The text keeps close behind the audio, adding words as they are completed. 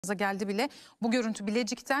Geldi bile. Bu görüntü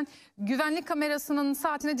Bilecik'ten. Güvenlik kamerasının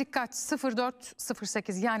saatine dikkat,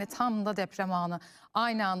 04.08, yani tam da deprem anı.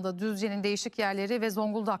 Aynı anda Düzce'nin değişik yerleri ve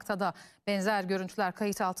Zonguldak'ta da benzer görüntüler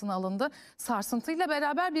kayıt altına alındı. Sarsıntıyla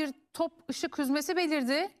beraber bir top ışık hüzmesi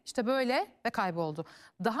belirdi. İşte böyle ve kayboldu.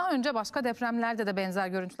 Daha önce başka depremlerde de benzer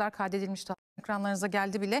görüntüler kaydedilmişti. Ekranlarınıza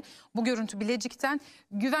geldi bile. Bu görüntü Bilecik'ten.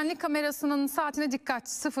 Güvenlik kamerasının saatine dikkat,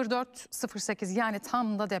 04.08, yani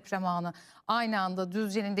tam da deprem anı. Aynı anda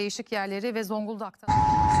Düzce'nin değişik yerleri ve Zonguldak'ta.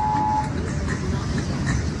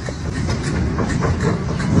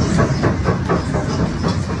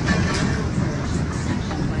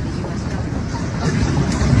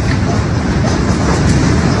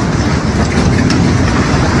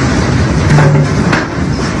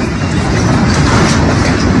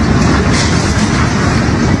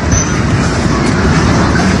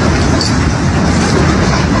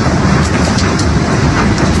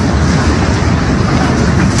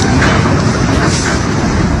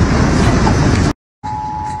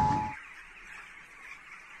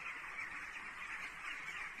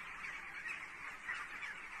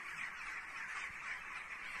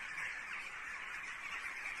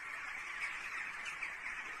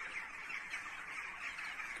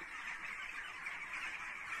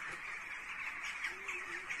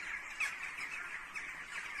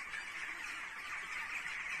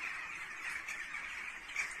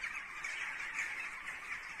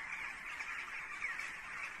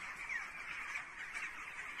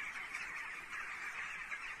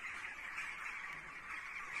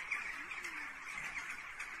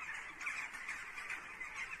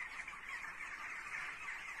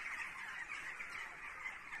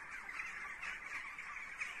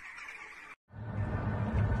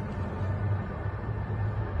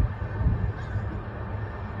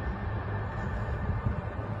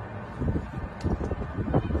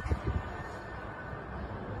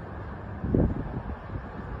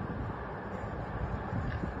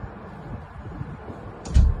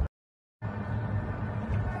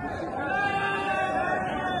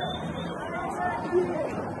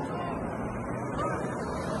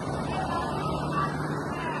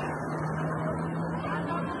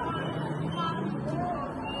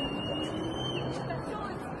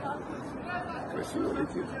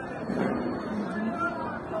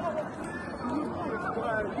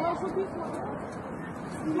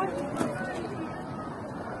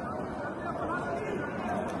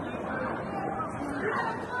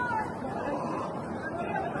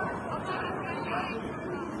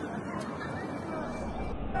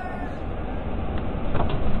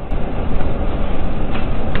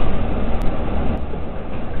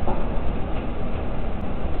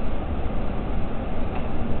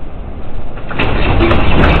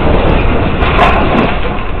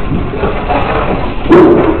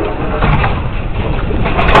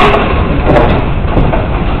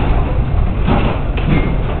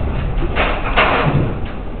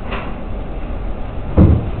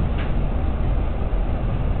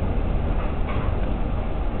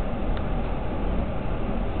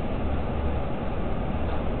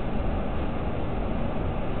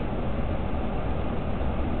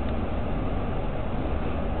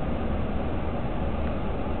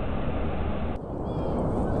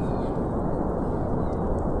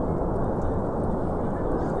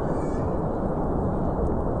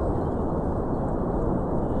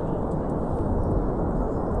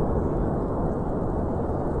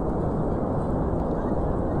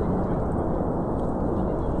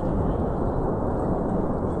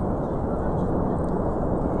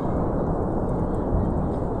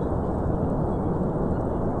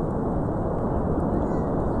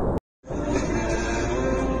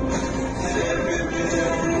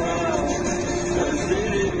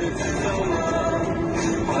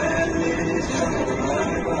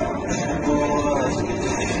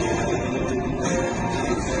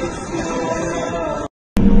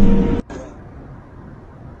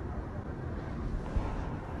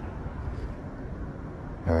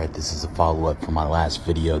 Alright, this is a follow-up from my last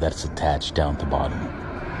video that's attached down at the bottom.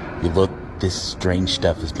 You look, this strange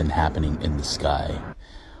stuff has been happening in the sky.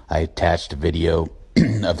 I attached a video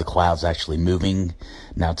of the clouds actually moving.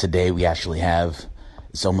 Now today we actually have,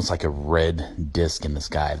 it's almost like a red disc in the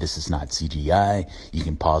sky. This is not CGI. You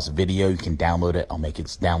can pause the video, you can download it, I'll make it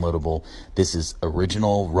downloadable. This is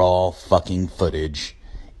original raw fucking footage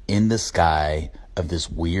in the sky of this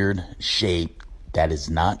weird shape that is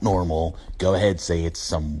not normal. Go ahead, say it's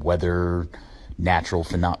some weather, natural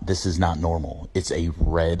phenomenon. This is not normal. It's a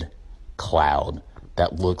red cloud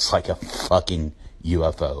that looks like a fucking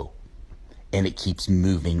UFO. And it keeps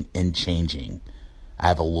moving and changing. I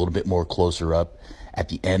have a little bit more closer up. at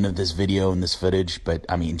the end of this video and this footage, but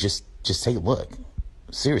I mean, just take a look.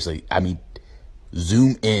 Seriously, I mean,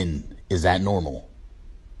 zoom in. Is that normal?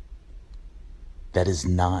 That is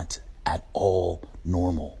not at all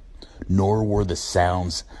normal, nor were the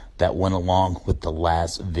sounds that went along with the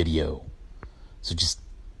last video. So just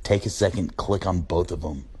take a second, click on both of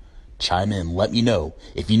them, chime in, let me know.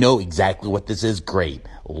 If you know exactly what this is, great,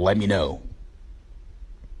 let me know.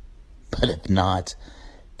 But if not,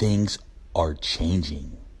 things are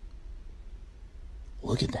changing.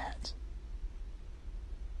 Look at that.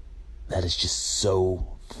 That is just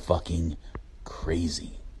so fucking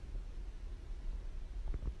crazy.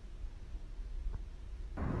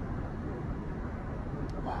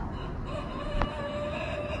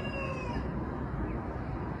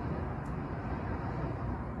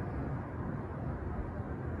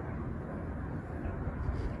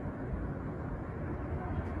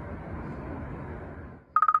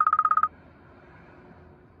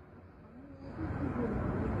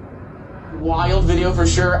 Wild video for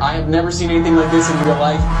sure. I have never seen anything like this in real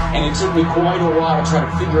life, and it took me quite a while to try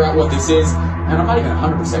to figure out what this is, and I'm not even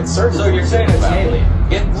 100% certain. So you're saying it's an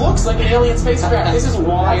alien? It looks like an alien spacecraft. This is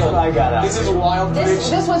wild. That's what I got out This of is it. wild.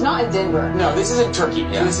 This was not in Denver. No, this is in Turkey.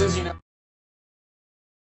 Yeah. This is, you know.